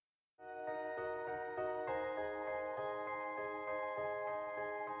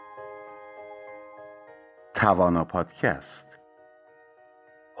توانا پادکست.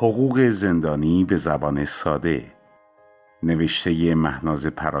 حقوق زندانی به زبان ساده. نوشته مهناز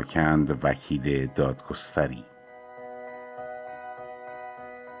پراکند، وکیل دادگستری.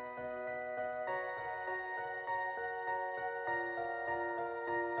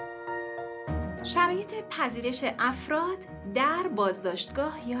 شرایط پذیرش افراد در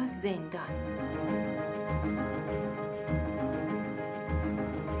بازداشتگاه یا زندان.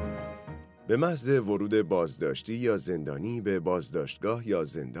 به محض ورود بازداشتی یا زندانی به بازداشتگاه یا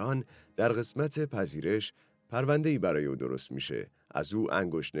زندان در قسمت پذیرش پرونده‌ای برای او درست میشه. از او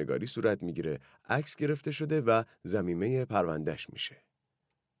انگشت‌نگاری صورت میگیره، عکس گرفته شده و ضمیمه پروندهش میشه.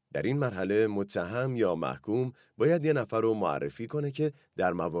 در این مرحله متهم یا محکوم باید یه نفر رو معرفی کنه که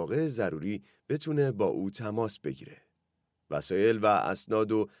در مواقع ضروری بتونه با او تماس بگیره. وسایل و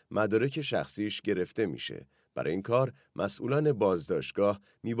اسناد و مدارک شخصیش گرفته میشه. برای این کار مسئولان بازداشتگاه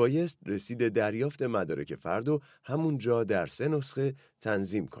میبایست رسید دریافت مدارک فرد و همونجا در 3 نسخه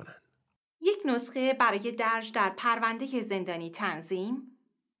تنظیم کنن. یک نسخه برای درج در پرونده زندانی تنظیم،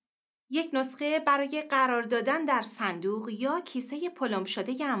 یک نسخه برای قرار دادن در صندوق یا کیسه پلم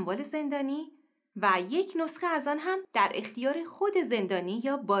شده اموال زندانی و یک نسخه از آن هم در اختیار خود زندانی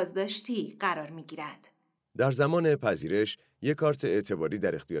یا بازداشتی قرار میگیرد. در زمان پذیرش یک کارت اعتباری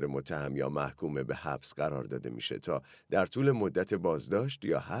در اختیار متهم یا محکوم به حبس قرار داده میشه تا در طول مدت بازداشت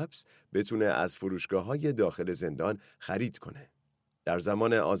یا حبس بتونه از فروشگاه‌های داخل زندان خرید کنه. در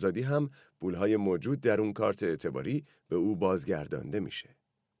زمان آزادی هم پولهای موجود در اون کارت اعتباری به او بازگردانده میشه.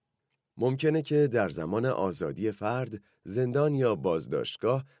 ممکنه که در زمان آزادی فرد زندان یا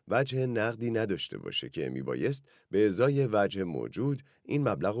بازداشتگاه وجه نقدی نداشته باشه که میبایست به ازای وجه موجود این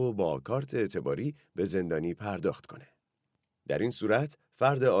مبلغ رو با کارت اعتباری به زندانی پرداخت کنه. در این صورت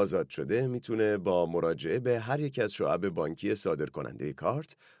فرد آزاد شده میتونه با مراجعه به هر یک از شعب بانکی صادرکننده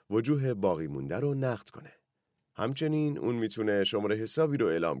کارت وجوه باقی مونده رو نقد کنه. همچنین اون میتونه شماره حسابی رو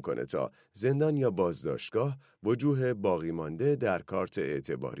اعلام کنه تا زندان یا بازداشتگاه وجوه باقی مانده در کارت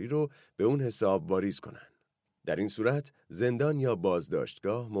اعتباری رو به اون حساب واریز کنن. در این صورت زندان یا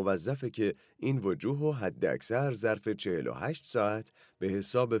بازداشتگاه موظفه که این وجوه رو حداکثر ظرف 48 ساعت به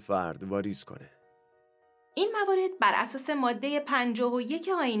حساب فرد واریز کنه. این موارد بر اساس ماده 51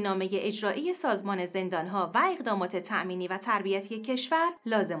 آیین‌نامه اجرایی سازمان زندان‌ها و اقدامات تأمینی و تربیتی کشور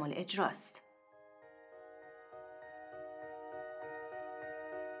لازم الاجراست.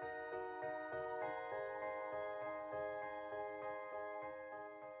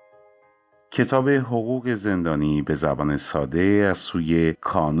 کتاب حقوق زندانی به زبان ساده از سوی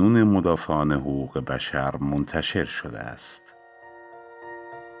کانون مدافعان حقوق بشر منتشر شده است.